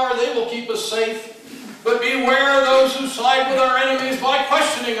state power, they will keep us safe. But beware those who side with our enemies by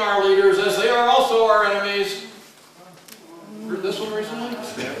questioning our leaders, as they are also our enemies. Heard this one recently?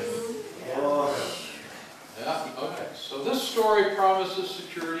 Yeah, okay. So this story promises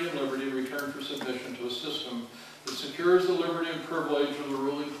security and liberty in return for submission to a system that secures the liberty and privilege of the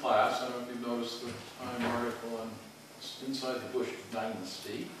ruling class. I don't know if you've noticed the Time article on Inside the Bush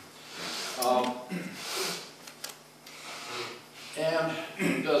Dynasty.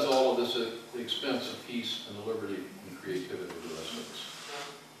 And does all of this at the expense of peace and the liberty and creativity of the rest of us.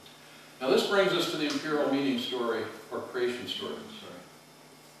 Now this brings us to the imperial meaning story, or creation story,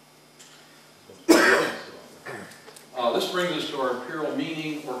 this brings us to our imperial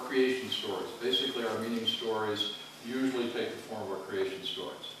meaning or creation stories. Basically, our meaning stories usually take the form of our creation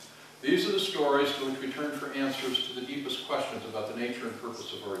stories. These are the stories to which we turn for answers to the deepest questions about the nature and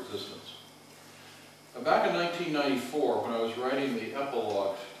purpose of our existence. Now, back in 1994, when I was writing the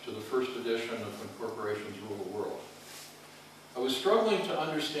epilogue to the first edition of When Corporations Rule the World, I was struggling to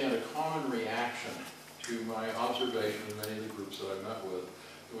understand a common reaction to my observation in many of the groups that I met with,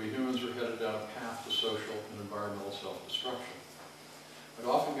 that we humans were headed down a path to social and environmental self-destruction. I'd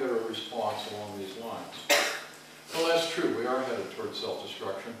often get a response along these lines. Well, that's true, we are headed towards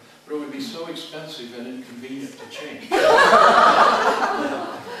self-destruction, but it would be so expensive and inconvenient to change.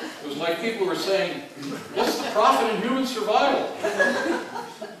 It was like people were saying, what's the profit in human survival?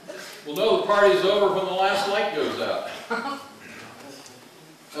 We'll know the party's over when the last light goes out.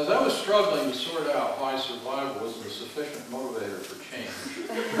 As I was struggling to sort out why survival wasn't a sufficient motivator for change,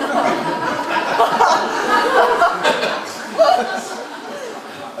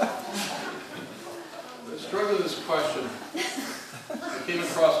 I struggled with this question. I came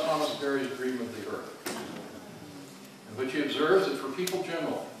across Thomas Berry's Dream of the Earth, in which he observes that for people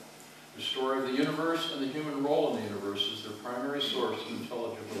generally, the story of the universe and the human role in the universe is their primary source of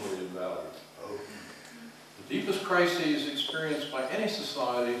intelligibility and value. The deepest crises experienced by any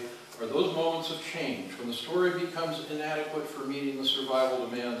society are those moments of change when the story becomes inadequate for meeting the survival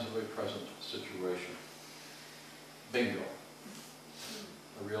demands of a present situation. Bingo.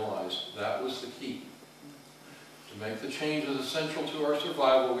 I realized that was the key. To make the changes essential to our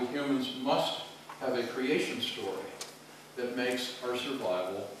survival, we humans must have a creation story that makes our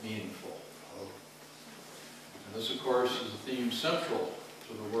survival meaningful. And this, of course, is a theme central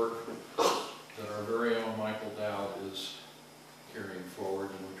to the work that our very own Michael Dowd is carrying forward,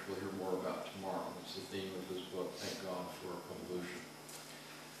 and which we'll hear more about tomorrow. It's the theme of his book, Thank God for Evolution.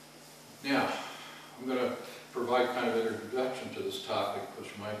 Now, I'm going to provide kind of an introduction to this topic,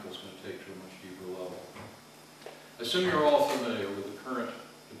 which Michael's going to take to a much deeper level. I assume you're all familiar with the current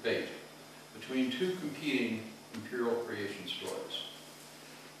debate between two competing imperial creation stories.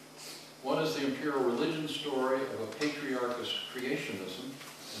 One is the imperial religion story of a patriarchist creationism,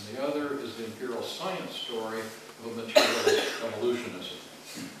 and the other is the imperial science story of a materialist evolutionism.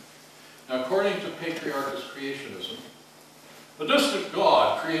 Now, according to patriarchist creationism, the distant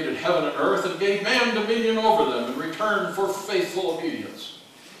God created heaven and earth and gave man dominion over them in return for faithful obedience.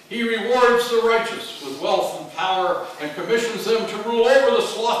 He rewards the righteous with wealth and power and commissions them to rule over the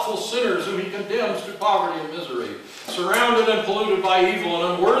slothful sinners whom he condemns to poverty and misery. Surrounded and polluted by evil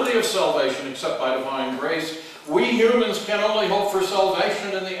and unworthy of salvation except by divine grace, we humans can only hope for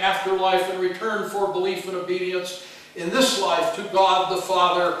salvation in the afterlife in return for belief and obedience in this life to God the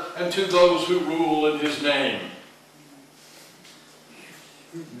Father and to those who rule in his name.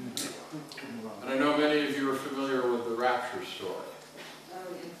 And I know many of you are familiar with the rapture story.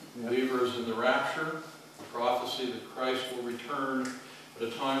 Believers in the rapture, the prophecy that Christ will return at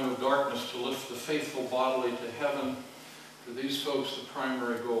a time of darkness to lift the faithful bodily to heaven. For these folks, the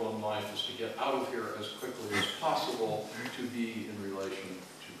primary goal in life is to get out of here as quickly as possible to be in relation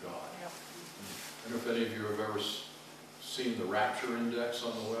to God. I don't know if any of you have ever seen the Rapture Index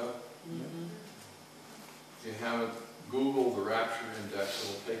on the web. If you haven't, Google the Rapture Index. It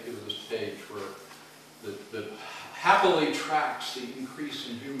will take you to this page where that happily tracks the increase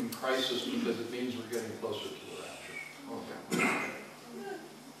in human crisis because it means we're getting closer to the rapture. Okay.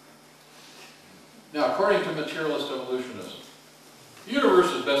 Now, according to materialist evolutionism, the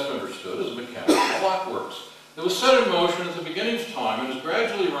universe is best understood as a mechanical clockwork that was set in motion at the beginning of time and is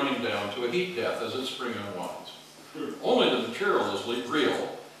gradually running down to a heat death as its spring unwinds. Only the material is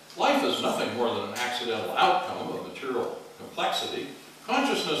real. Life is nothing more than an accidental outcome of material complexity.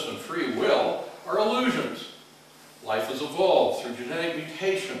 Consciousness and free will are illusions. Life is evolved through genetic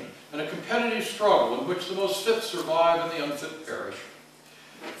mutation and a competitive struggle in which the most fit survive and the unfit perish.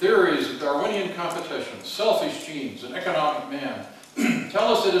 Theories of Darwinian competition, selfish genes, and economic man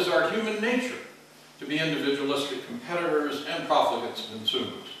tell us it is our human nature to be individualistic competitors and profligate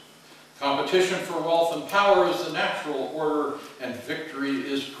consumers. Competition for wealth and power is the natural order, and victory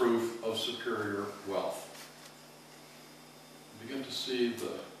is proof of superior wealth. You begin to see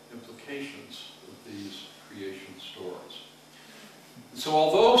the implications of these creation stories. So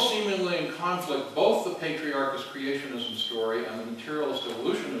although seemingly in conflict, both the patriarchist creationism story and the materialist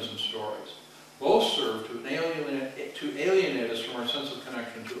evolutionism stories both serve to alienate us from our sense of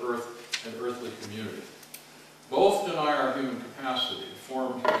connection to earth and earthly community. Both deny our human capacity to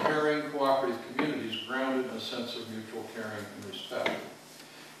form caring, cooperative communities grounded in a sense of mutual caring and respect.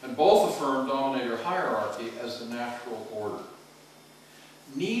 And both affirm dominator hierarchy as the natural order.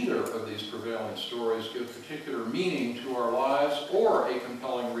 Neither of these prevailing stories give particular meaning to our lives or a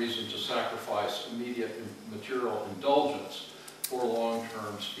compelling reason to sacrifice immediate material indulgence for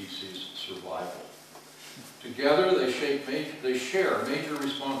long-term species survival. Together, they share major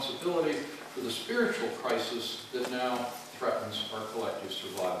responsibility for the spiritual crisis that now threatens our collective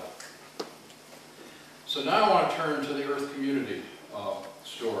survival. So now I want to turn to the Earth Community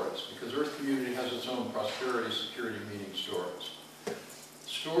stories, because Earth Community has its own prosperity, security, meaning stories.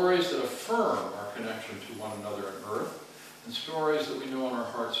 Stories that affirm our connection to one another on Earth, and stories that we know in our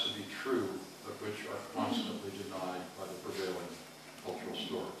hearts to be true, but which are constantly denied by the prevailing cultural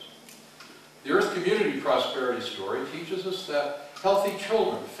stories. The Earth Community prosperity story teaches us that healthy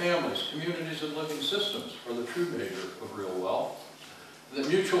children, families, communities, and living systems are the true measure of real wealth, and that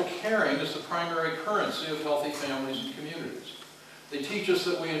mutual caring is the primary currency of healthy families and communities. They teach us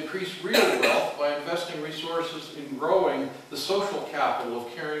that we increase real wealth by investing resources in growing the social capital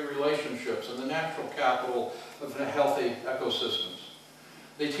of caring relationships and the natural capital of healthy ecosystems.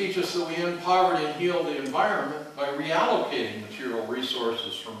 They teach us that we end poverty and heal the environment by reallocating material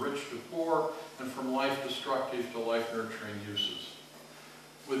resources from rich to poor and from life-destructive to life-nurturing uses.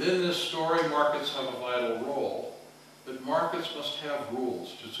 Within this story, markets have a vital role, but markets must have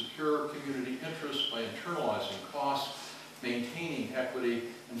rules to secure community interests by internalizing costs, maintaining equity,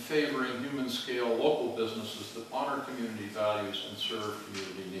 and favoring human-scale local businesses that honor community values and serve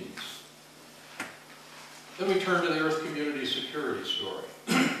community needs. Then we turn to the Earth Community security story.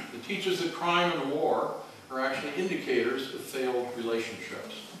 It teaches that crime and war are actually indicators of failed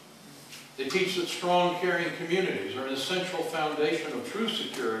relationships. They teach that strong, caring communities are an essential foundation of true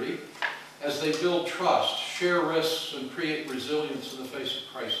security as they build trust, share risks, and create resilience in the face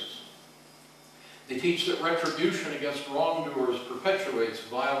of crisis. They teach that retribution against wrongdoers perpetuates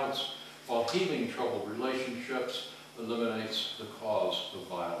violence, while healing troubled relationships eliminates the cause of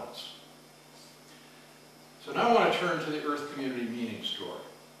violence. So now I want to turn to the Earth Community meaning story,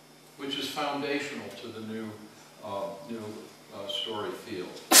 which is foundational to the new story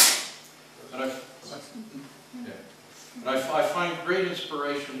field. And I find great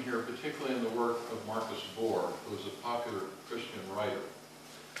inspiration here, particularly in the work of Marcus Borg, who is a popular Christian writer.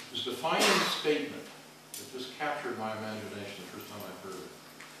 His defining statement that just captured my imagination the first time I heard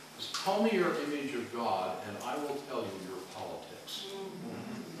it is, "Tell me your image of God, and I will tell you your politics."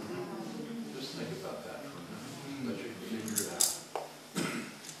 Just think about that for a minute. Bet you can figure it out.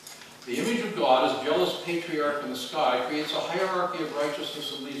 The image of God as jealous patriarch in the sky creates a hierarchy of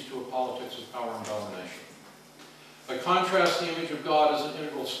righteousness and leads to a politics of power and domination. By contrast, the image of God as an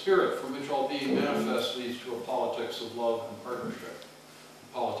integral spirit from which all being manifests leads to a politics of love and partnership,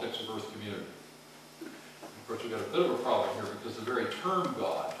 a politics of Earth Community. Of course, we've got a bit of a problem here because the very term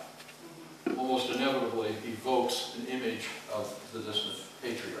God almost inevitably evokes an image of the distant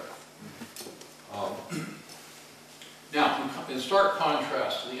patriarch. Now, in stark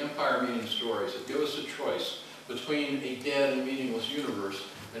contrast to the empire meaning stories that give us a choice between a dead and meaningless universe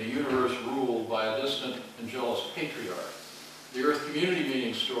and a universe ruled by a distant and jealous patriarch, the Earth Community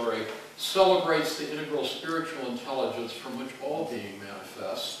meaning story celebrates the integral spiritual intelligence from which all being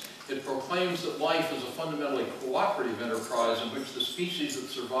manifests. It proclaims that life is a fundamentally cooperative enterprise in which the species that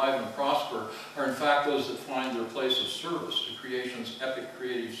survive and prosper are in fact those that find their place of service to creation's epic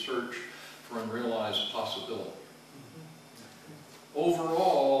creative search for unrealized possibility.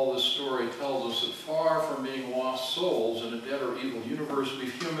 Overall, this story tells us that far from being lost souls in a dead or evil universe, we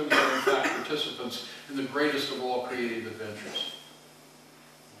humans are in fact participants in the greatest of all creative adventures.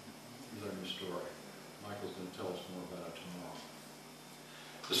 Here's our new story. Michael's going to tell us more about it tomorrow.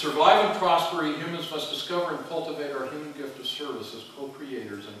 To survive and prosper, humans must discover and cultivate our human gift of service as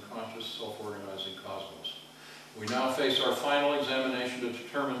co-creators in a conscious, self-organizing cosmos. We now face our final examination to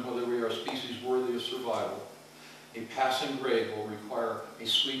determine whether we are a species worthy of survival. A passing grade will require a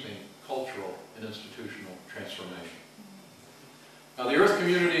sweeping cultural and institutional transformation. Now, the Earth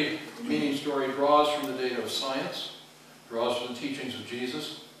Community meaning story draws from the data of science, draws from the teachings of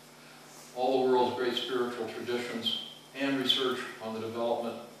Jesus, all the world's great spiritual traditions, and research on the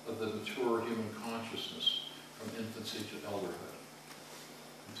development of the mature human consciousness from infancy to elderhood.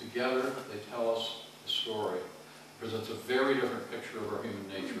 And together, they tell us a story that presents a very different picture of our human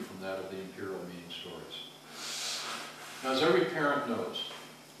nature from that of the imperial meaning stories. Now, as every parent knows,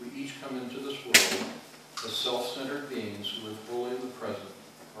 we each come into this world as self-centered beings who live wholly in the present,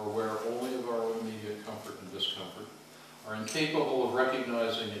 are aware only of our own immediate comfort and discomfort, are incapable of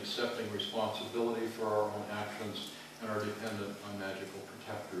recognizing and accepting responsibility for our own actions, and are dependent on magical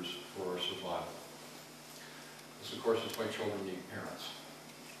protectors for our survival. This, of course, is why children need parents.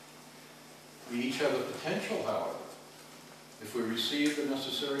 We each have the potential, however, if we receive the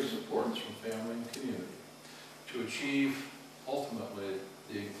necessary supports from family and community, to achieve, ultimately,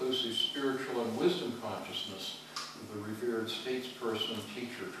 the inclusive spiritual and wisdom consciousness of the revered statesperson,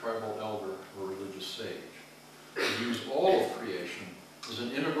 teacher, tribal elder, or religious sage, who views all of creation as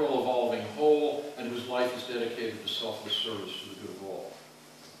an integral, evolving whole, and whose life is dedicated to selfless service for the good of all.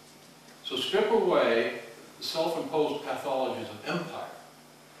 So strip away the self-imposed pathologies of empire,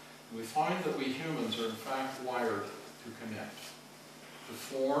 and we find that we humans are in fact wired to connect, to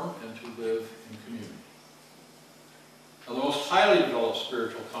form and to live in community. Now, the most highly developed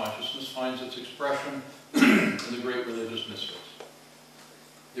spiritual consciousness finds its expression in the great religious mystics.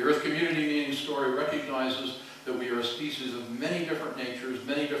 The Earth Community Meaning story recognizes that we are a species of many different natures,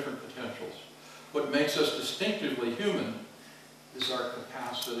 many different potentials. What makes us distinctively human is our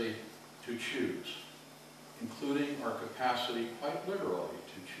capacity to choose, including our capacity, quite literally,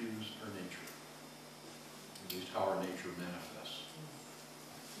 to choose our nature, at least how our nature manifests.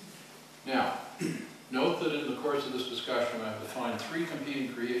 Now, note that in the course of this discussion I have defined 3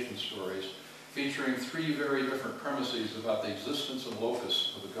 competing creation stories featuring 3 very different premises about the existence and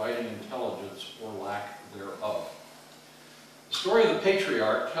locus of a guiding intelligence or lack thereof. The story of the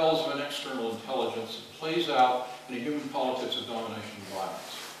patriarch tells of an external intelligence that plays out in a human politics of domination and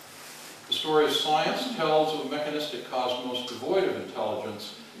violence. The story of science tells of a mechanistic cosmos devoid of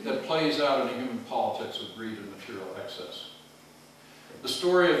intelligence that plays out in a human politics of greed and material excess. The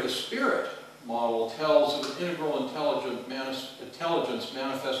story of the spirit model tells of an integral intelligence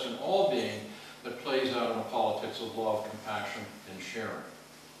manifest in all being that plays out in a politics of love, compassion, and sharing.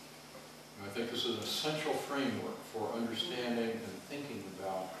 And I think this is an essential framework for understanding and thinking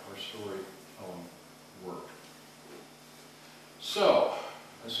about our storytelling work. So,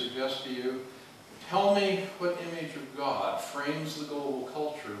 I suggest to you, tell me what image of God frames the global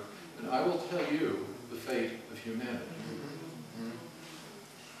culture, and I will tell you the fate of humanity.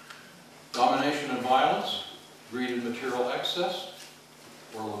 Domination and violence, greed and material excess,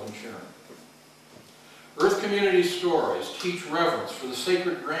 or love and sharing. Earth Community stories teach reverence for the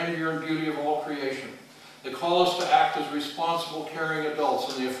sacred grandeur and beauty of all creation. They call us to act as responsible, caring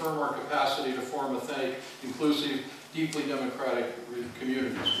adults, and they affirm our capacity to form authentic, inclusive, deeply democratic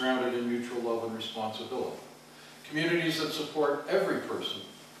communities grounded in mutual love and responsibility. Communities that support every person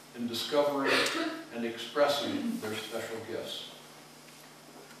in discovering and expressing their special gifts.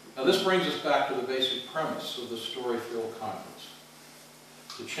 Now this brings us back to the basic premise of the StoryField Conference.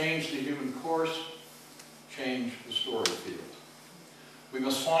 To change the human course, change the story field. We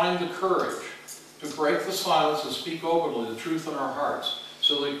must find the courage to break the silence and speak openly the truth in our hearts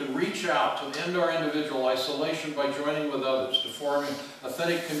so that we can reach out to end our individual isolation by joining with others, to form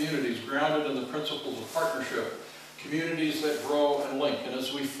authentic communities grounded in the principles of partnership, communities that grow and link. And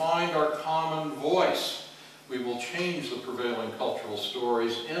as we find our common voice, we will change the prevailing cultural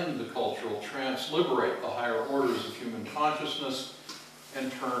stories, end the cultural trance, liberate the higher orders of human consciousness,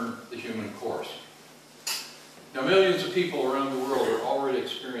 and turn the human course. Now, millions of people around the world are already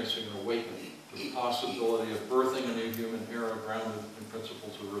experiencing an awakening to the possibility of birthing a new human era grounded in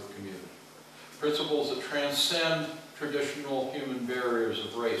principles of Earth community. Principles that transcend traditional human barriers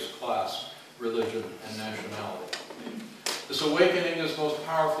of race, class, religion, and nationality. This awakening is most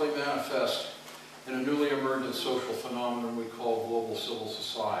powerfully manifest in a newly emergent social phenomenon we call global civil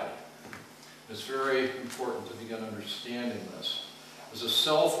society. It's very important to begin understanding this as a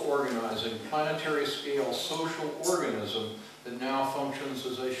self-organizing, planetary-scale social organism that now functions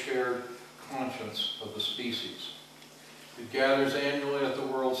as a shared conscience of the species. It gathers annually at the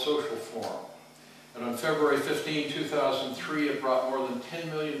World Social Forum, and on February 15, 2003, it brought more than 10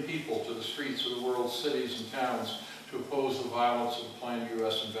 million people to the streets of the world's cities and towns to oppose the violence of the planned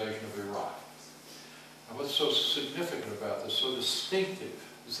U.S. invasion of Iraq. Now, what's so significant about this, so distinctive,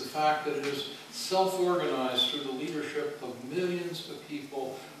 is the fact that it is self-organized through the leadership of millions of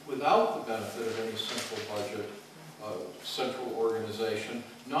people without the benefit of any central budget, central organization,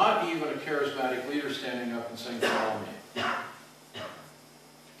 not even a charismatic leader standing up and saying, follow me.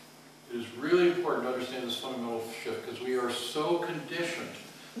 It is really important to understand this fundamental shift because we are so conditioned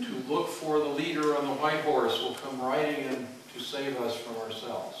to before the leader on the white horse will come riding in to save us from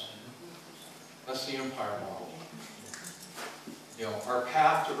ourselves. That's the empire model. You know, our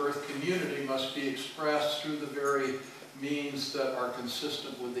path to earth community must be expressed through the very means that are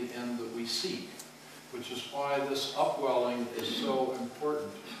consistent with the end that we seek, which is why this upwelling is so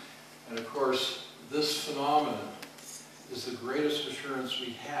important. And of course, this phenomenon is the greatest assurance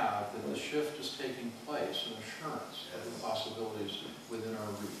we have that the shift is taking place, an assurance of the possibilities within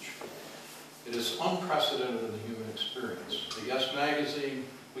our reach. It is unprecedented in the human experience. The Yes magazine,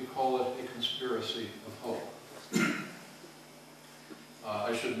 we call it a conspiracy of hope.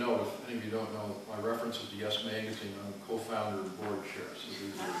 I should note, if any of you don't know, my references to Yes magazine, I'm a co-founder and board chair, so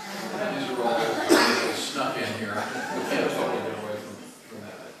these are all snuck in here. We can't totally get away from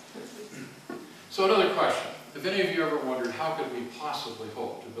that. So another question. If any of you ever wondered, how could we possibly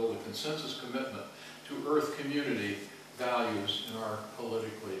hope to build a consensus commitment to earth community values in our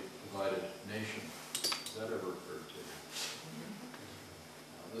politically divided nation? Has that ever occurred to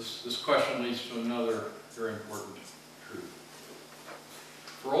you? This question leads to another very important truth.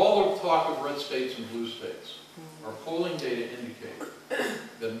 For all the talk of red states and blue states, our polling data indicate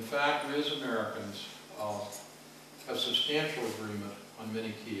that in fact we as Americans have substantial agreement on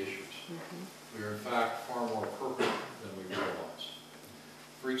many key issues. We are in fact far more appropriate than we realize.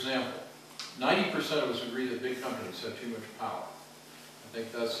 For example, 90% of us agree that big companies have too much power. I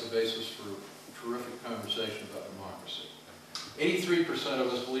think that's the basis for a terrific conversation about democracy. 83% of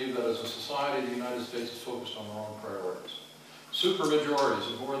us believe that as a society, the United States is focused on the wrong priorities.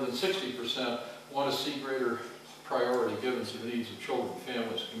 Supermajorities of more than 60% want to see greater priority given to the needs of children,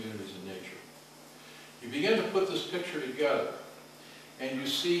 families, communities, and nature. You begin to put this picture together, and you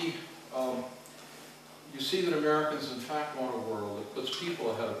see that Americans in fact want a world that puts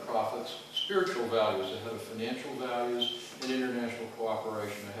people ahead of profits, spiritual values ahead of financial values, and international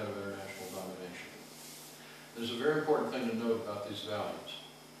cooperation ahead of international domination. There's a very important thing to note about these values.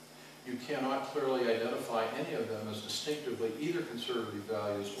 You cannot clearly identify any of them as distinctively either conservative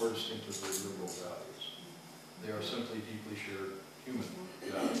values or distinctively liberal values. They are simply deeply shared human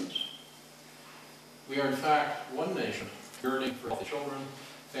values. We are in fact one nation yearning for healthy children,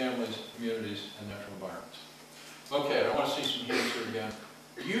 families, communities, and natural environments. Okay, I want to see some hands here again.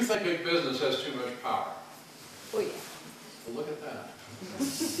 Do you think big business has too much power? Oh, yeah. Well, look at that.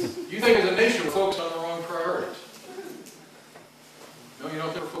 You think as a nation we're focused on the wrong priorities? No, you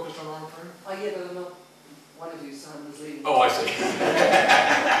don't think we're focused on the wrong priorities? Oh, yeah, no. One of you son was leaving. Oh, I see.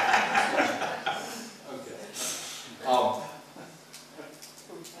 Okay.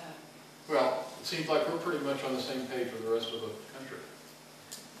 Well, it seems like we're pretty much on the same page with the rest of the country.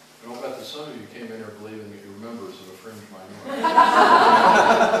 And I'll bet that some of you came in here believing that you're members of a fringe minority.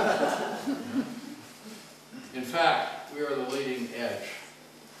 In fact, we are the leading edge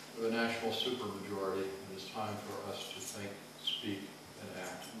of a national supermajority, and it's time for us to think, speak, and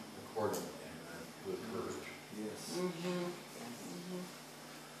act accordingly with courage. Yes.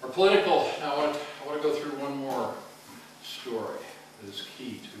 Our political, now I want to go through one more story that is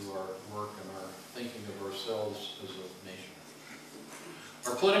key to our work and our thinking of ourselves as a nation.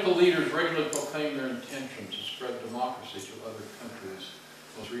 Our political leaders regularly proclaim their intention to spread democracy to other countries,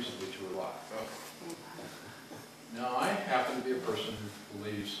 most recently to Iraq. Now, I happen to be a person who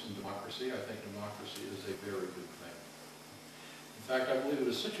believes in democracy. I think democracy is a very good thing. In fact, I believe it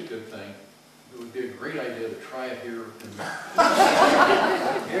is such a good thing, it would be a great idea to try it here in America.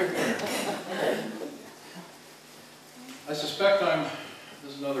 I suspect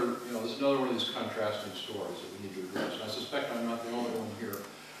this is another one of these contrasting stories that we need to address. And I suspect I'm not the only one here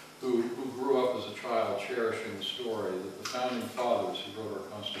who grew up as a child cherishing the story that the founding fathers who wrote our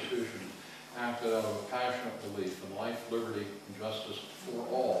Constitution acted out of a passionate belief in life, liberty, and justice for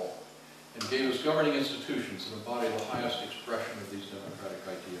all, and gave us governing institutions that embody the highest expression of these democratic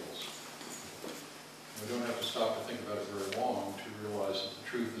ideals. We don't have to stop to think about it very long to realize that the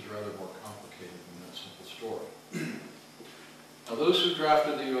truth is rather more complicated than that simple story. Now, those who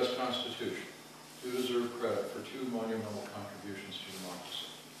drafted the U.S. Constitution do deserve credit for two monumental contributions to democracy.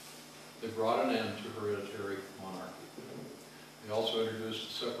 They brought an end to hereditary monarchy. They also introduced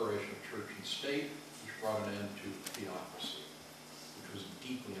the separation of church and state, which brought an end to theocracy, which was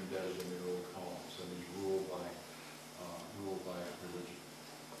deeply embedded in the early colonies, that is, ruled by religion.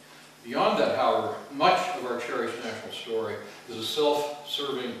 Beyond that, however, much of our cherished national story is a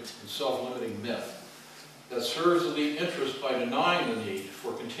self-serving and self-limiting myth that serves the elite interest by denying the need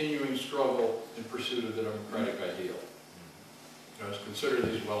for continuing struggle in pursuit of the democratic ideal. Just consider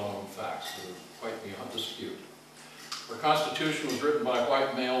these well-known facts that are quite beyond dispute. Our Constitution was written by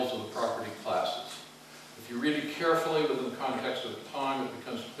white males of the property classes. If you read it carefully within the context of the time, it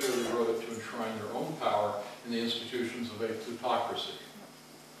becomes clear they wrote it enshrine their own power in the institutions of a plutocracy,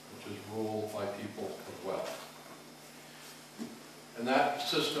 which is ruled by people of wealth. And that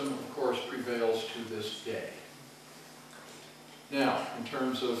system, of course, prevails to this day. Now, in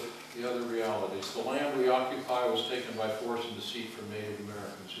terms of the other realities, the land we occupy was taken by force and deceit from Native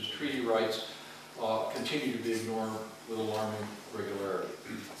Americans, whose treaty rights continue to be ignored with alarming regularity.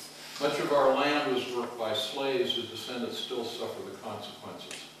 Much of our land was worked by slaves whose descendants still suffer the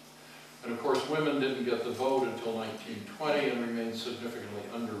consequences. And of course, women didn't get the vote until 1920 and remained significantly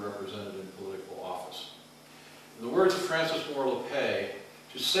underrepresented in political office. In the words of Francis Moore LePay,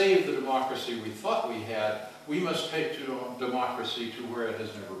 to save the democracy we thought we had, we must take democracy to where it has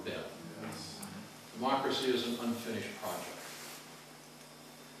never been. Yes. Democracy is an unfinished project.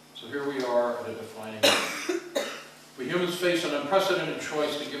 So here we are at a defining moment. We humans face an unprecedented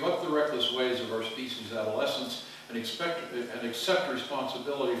choice to give up the reckless ways of our species' adolescence and accept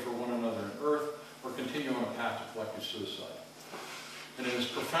responsibility for one another on Earth, or continue on a path to collective suicide. And in its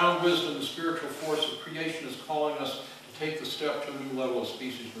profound wisdom, the spiritual force of creation is calling us to take the step to a new level of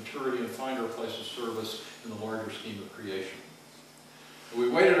species maturity and find our place of service in the larger scheme of creation. We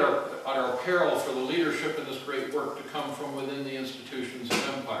waited on our peril for the leadership in this great work to come from within the institutions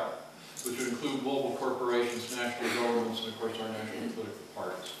of empire, which would include global corporations, national governments, and of course our national political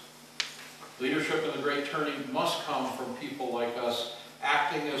parties. Leadership in the great turning must come from people like us,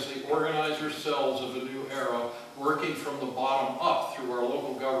 acting as the organizer cells of a new era, working from the bottom up through our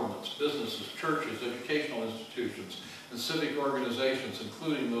local governments, businesses, churches, educational institutions, and civic organizations,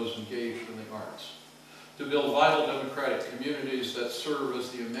 including those engaged in the arts, to build vital democratic communities that serve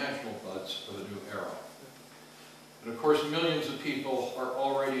as the imaginal buds of a new era. And of course, millions of people are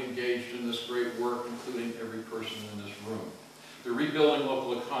already engaged in this great work, including every person in this room. They're rebuilding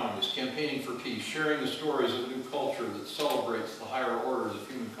local economies, campaigning for peace, sharing the stories of a new culture that celebrates the higher orders of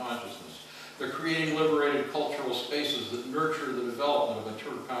human consciousness. They're creating liberated cultural spaces that nurture the development of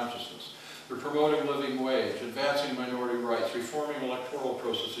mature consciousness. They're promoting living wage, advancing minority rights, reforming electoral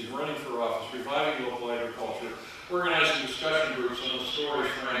processes, running for office, reviving local agriculture, organizing discussion groups on the stories,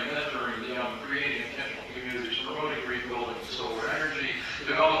 framing, mentoring, beyond creating intentional communities, promoting rebuilding solar energy,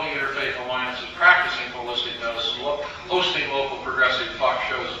 developing interfaith alliances, practicing holistic medicine, hosting local progressive talk